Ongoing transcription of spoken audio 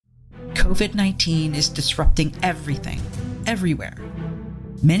COVID-19 is disrupting everything, everywhere.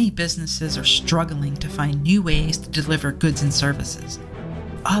 Many businesses are struggling to find new ways to deliver goods and services.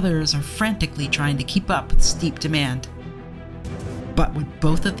 Others are frantically trying to keep up with steep demand. But what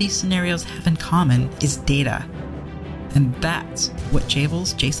both of these scenarios have in common is data. And that's what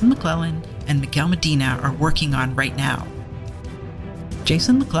Jabil's Jason McClellan and Miguel Medina are working on right now.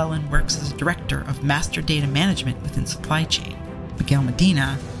 Jason McClellan works as Director of Master Data Management within Supply Chain. Miguel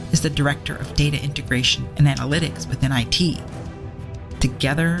Medina is the Director of Data Integration and Analytics within IT.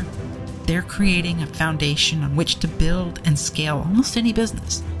 Together, they're creating a foundation on which to build and scale almost any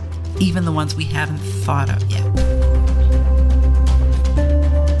business, even the ones we haven't thought of yet.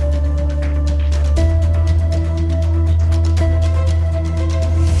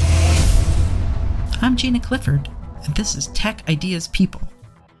 I'm Gina Clifford, and this is Tech Ideas People.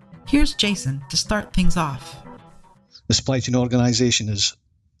 Here's Jason to start things off. The supply chain organization is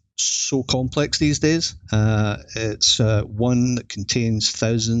so complex these days. It's one that contains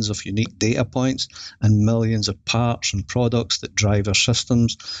thousands of unique data points and millions of parts and products that drive our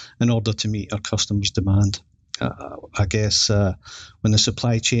systems in order to meet our customers' demand. I guess when the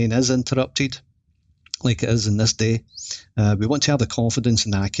supply chain is interrupted, like it is in this day, we want to have the confidence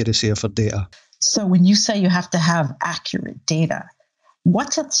and accuracy of our data. So when you say you have to have accurate data,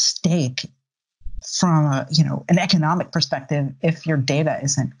 what's at stake from an economic perspective if your data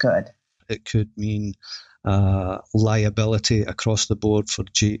isn't good? It could mean liability across the board for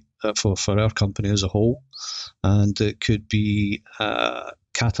our company as a whole, and it could be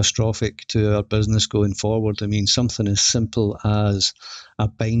catastrophic to our business going forward. I mean, something as simple as a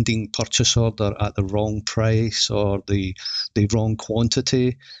binding purchase order at the wrong price or the wrong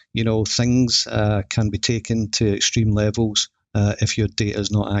quantity. Things can be taken to extreme levels if your data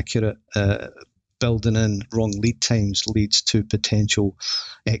is not accurate. Building in wrong lead times leads to potential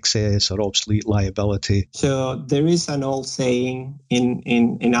excess or obsolete liability. So there is an old saying in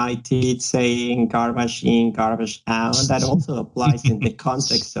IT, it's saying garbage in, garbage out. That also applies in the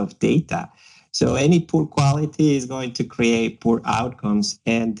context of data. So any poor quality is going to create poor outcomes.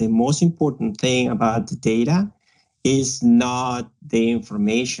 And the most important thing about the data is not the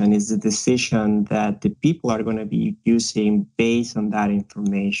information, it's the decision that the people are going to be using based on that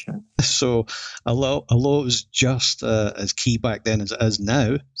information. So although it was just as key back then as it is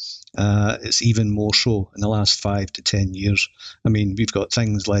now, it's even more so in the last 5 to 10 years. I mean, we've got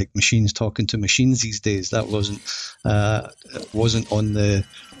things like machines talking to machines these days. That wasn't on the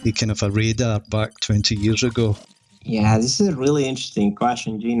kind of a radar back 20 years ago. Yeah, this is a really interesting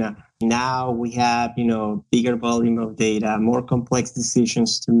question, Gina. Now we have, bigger volume of data, more complex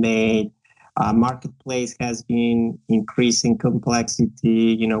decisions to make. Marketplace has been increasing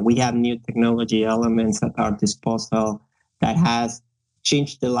complexity. We have new technology elements at our disposal that has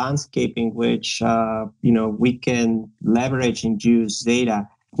changed the landscape in which, we can leverage and use data.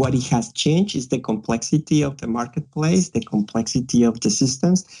 What it has changed is the complexity of the marketplace, the complexity of the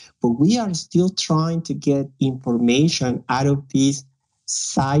systems, but we are still trying to get information out of these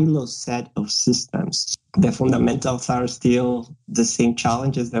silo set of systems. The fundamentals are still the same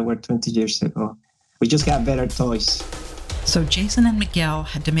challenges that were 20 years ago. We just got better toys. So Jason and Miguel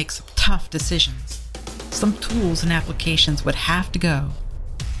had to make some tough decisions. Some tools and applications would have to go.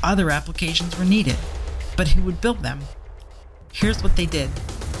 Other applications were needed, but who would build them? Here's what they did.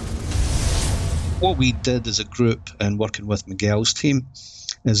 What we did as a group and working with Miguel's team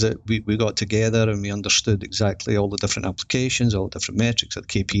is that we got together and we understood exactly all the different applications, all the different metrics, the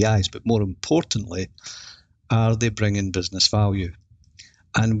KPIs, but more importantly, are they bringing business value?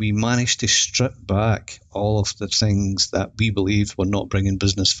 And we managed to strip back all of the things that we believed were not bringing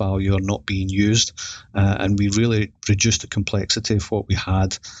business value or not being used. And we really reduced the complexity of what we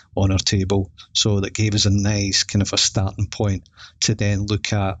had on our table. So that gave us a nice kind of a starting point to then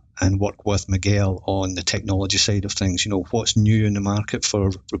look at and work with Miguel on the technology side of things. What's new in the market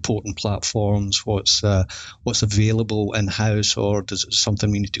for reporting platforms, what's available in-house, or is it something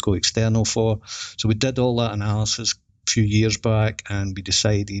we need to go external for? So we did all that analysis few years back, and we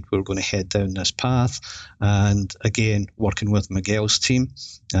decided we were going to head down this path. And again, working with Miguel's team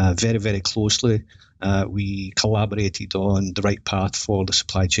very, very closely, we collaborated on the right path for the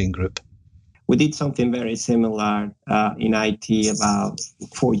supply chain group. We did something very similar in IT about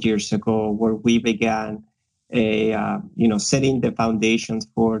 4 years ago, where we began setting the foundations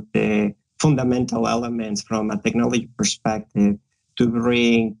for the fundamental elements from a technology perspective to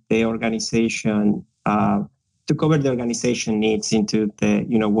bring the organization to cover the organization needs into the,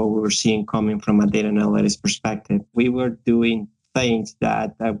 what we were seeing coming from a data analytics perspective. We were doing things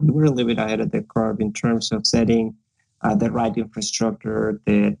that we were a little bit ahead of the curve in terms of setting the right infrastructure,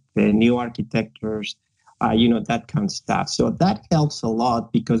 the new architectures, that kind of stuff. So that helps a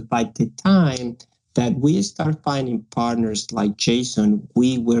lot, because by the time that we start finding partners like Jason,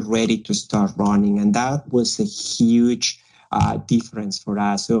 we were ready to start running. And that was a huge difference for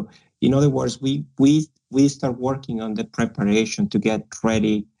us. So in other words, we start working on the preparation to get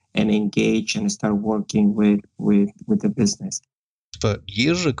ready and engage and start working with the business. But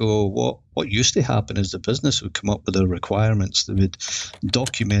years ago, what used to happen is the business would come up with their requirements. They would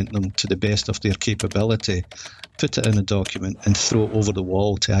document them to the best of their capability, put it in a document and throw it over the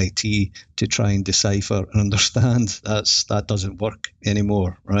wall to IT to try and decipher and understand. That doesn't work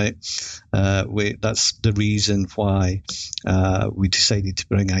anymore, right? That's the reason why we decided to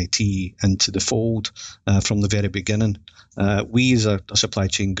bring IT into the fold from the very beginning. We as a supply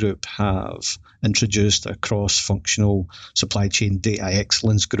chain group have introduced a cross-functional supply chain data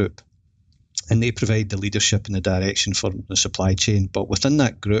excellence group, and they provide the leadership and the direction for the supply chain. But within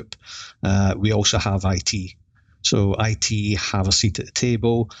that group, we also have IT. So IT have a seat at the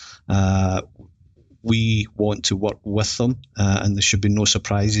table. We want to work with them, and there should be no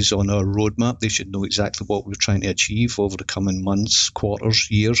surprises on our roadmap. They should know exactly what we're trying to achieve over the coming months, quarters,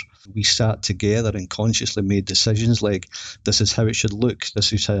 years. We sat together and consciously made decisions like, this is how it should look,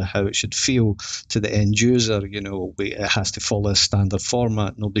 this is how it should feel to the end user. It has to follow a standard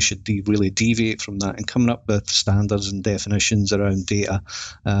format. Nobody should really deviate from that. And coming up with standards and definitions around data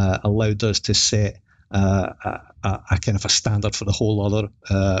allowed us to set a kind of a standard for the whole other,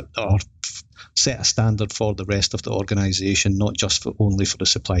 or set a standard for the rest of the organization, not just only for the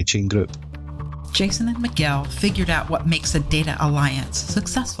supply chain group. Jason and Miguel figured out what makes a data alliance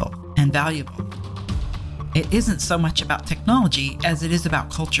successful and valuable. It isn't so much about technology as it is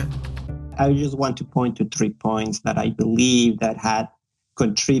about culture. I just want to point to 3 points that I believe that had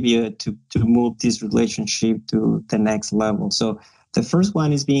contributed to move this relationship to the next level. So the first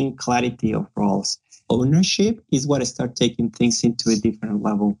one is being clarity of roles. Ownership is what starts taking things into a different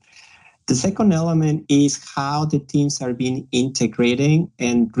level. The second element is how the teams are being integrating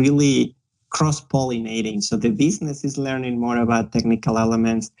and really cross-pollinating. So the business is learning more about technical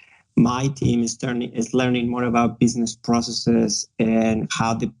elements. My team is learning more about business processes and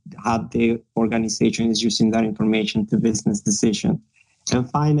how the organization is using that information to business decisions. And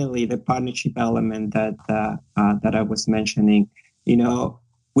finally, the partnership element that I was mentioning.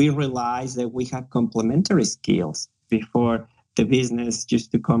 We realized that we have complementary skills. Before, the business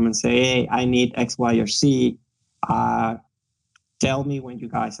used to come and say, hey, I need X, Y, or Z. Tell me when you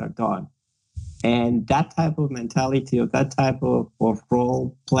guys are done. And that type of mentality, or that type of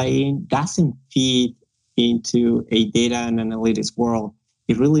role playing, doesn't fit into a data and analytics world.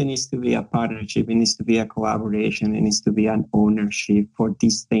 It really needs to be a partnership. It needs to be a collaboration. It needs to be an ownership for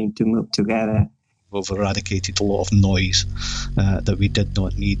this thing to move together. We've eradicated a lot of noise that we did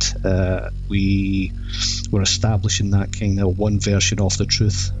not need. We were establishing that kind of one version of the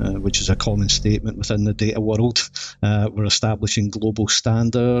truth, which is a common statement within the data world. We're establishing global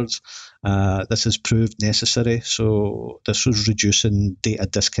standards. This has proved necessary. So this was reducing data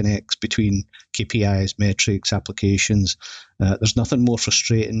disconnects between KPIs, metrics, applications. There's nothing more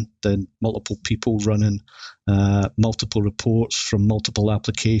frustrating than multiple people running multiple reports from multiple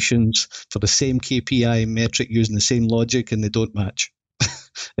applications for the same KPI metric using the same logic, and they don't match.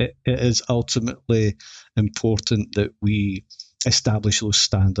 It is ultimately important that we establish those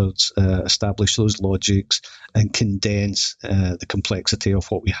standards, establish those logics, and condense the complexity of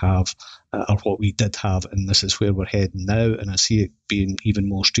what we have or what we did have. And this is where we're heading now, and I see it being even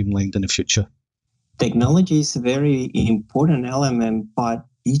more streamlined in the future. Technology is a very important element, but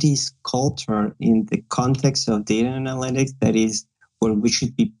it is culture in the context of data analytics that is where we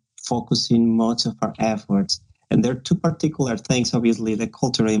should be focusing most of our efforts. And there are two particular things. Obviously, the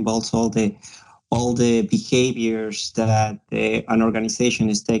culture involves all the behaviors that an organization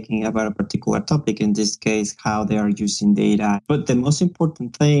is taking about a particular topic, in this case, how they are using data. But the most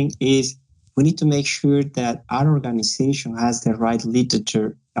important thing is we need to make sure that our organization has the right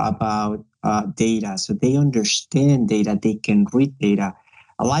literature about data, so they understand data, they can read data.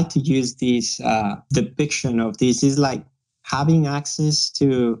 I like to use this depiction of this is like having access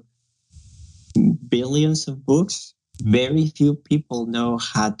to billions of books. Very few people know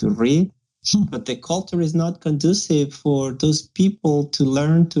how to read, but the culture is not conducive for those people to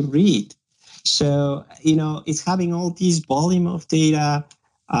learn to read. So, it's having all this volume of data.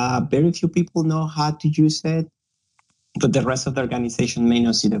 Very few people know how to use it, but the rest of the organization may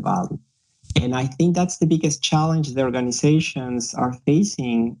not see the value. And I think that's the biggest challenge the organizations are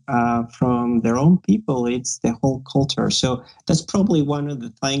facing from their own people. It's the whole culture. So that's probably one of the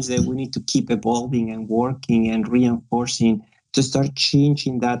things that we need to keep evolving and working and reinforcing to start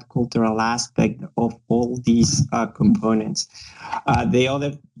changing that cultural aspect of all these components. The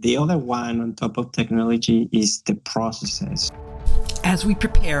other one on top of technology is the processes. As we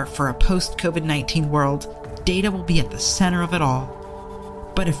prepare for a post-COVID-19 world, data will be at the center of it all.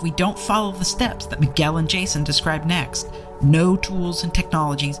 But if we don't follow the steps that Miguel and Jason describe next, no tools and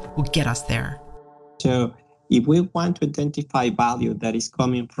technologies will get us there. So if we want to identify value that is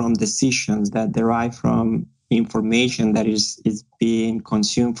coming from decisions that derive from information that is being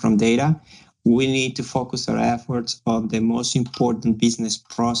consumed from data, we need to focus our efforts on the most important business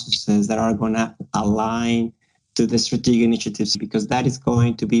processes that are going to align to the strategic initiatives, because that is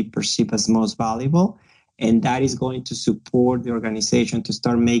going to be perceived as most valuable. And that is going to support the organization to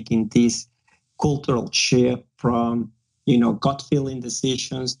start making this cultural shift from, gut feeling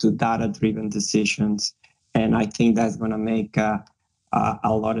decisions to data-driven decisions. And I think that's going to make a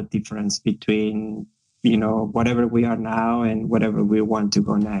lot of difference between, whatever we are now and whatever we want to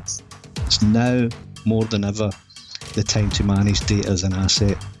go next. It's now more than ever the time to manage data as an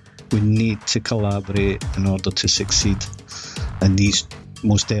asset. We need to collaborate in order to succeed in these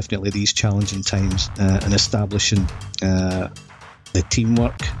challenging times, and establishing the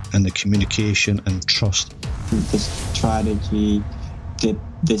teamwork and the communication and trust. The strategy, the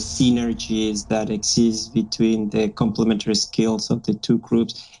synergies that exist between the complementary skills of the two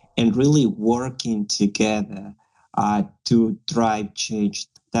groups, and really working together to drive change.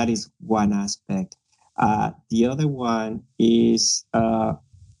 That is one aspect. The other one is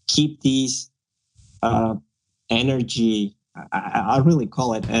keep these energy, I really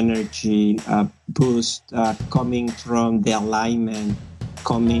call it energy boost, coming from the alignment,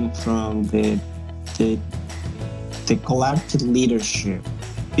 coming from the collaborative leadership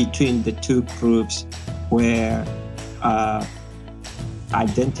between the two groups, where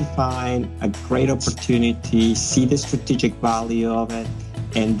identifying a great opportunity, see the strategic value of it,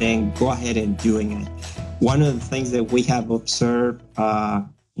 and then go ahead and doing it. One of the things that we have observed, on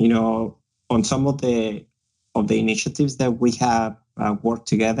some of the initiatives that we have worked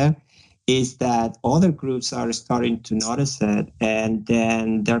together, is that other groups are starting to notice it, and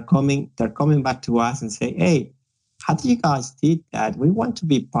then they're coming back to us and say, "Hey, how did you guys did that? We want to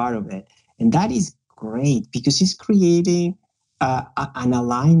be part of it." And that is great, because it's creating an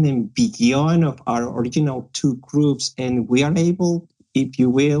alignment beyond of our original two groups, and we are able, if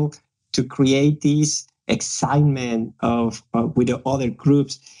you will, to create this excitement with the other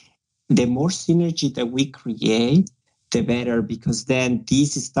groups. The more synergy that we create, the better, because then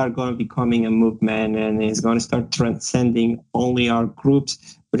these start going to becoming a movement, and it's going to start transcending only our groups,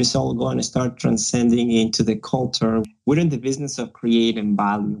 but it's all going to start transcending into the culture. We're in the business of creating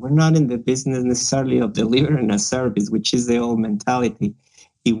value. We're not in the business necessarily of delivering a service, which is the old mentality.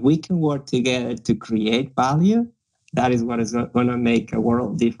 If we can work together to create value, that is what is going to make a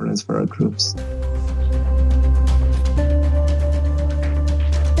world difference for our groups.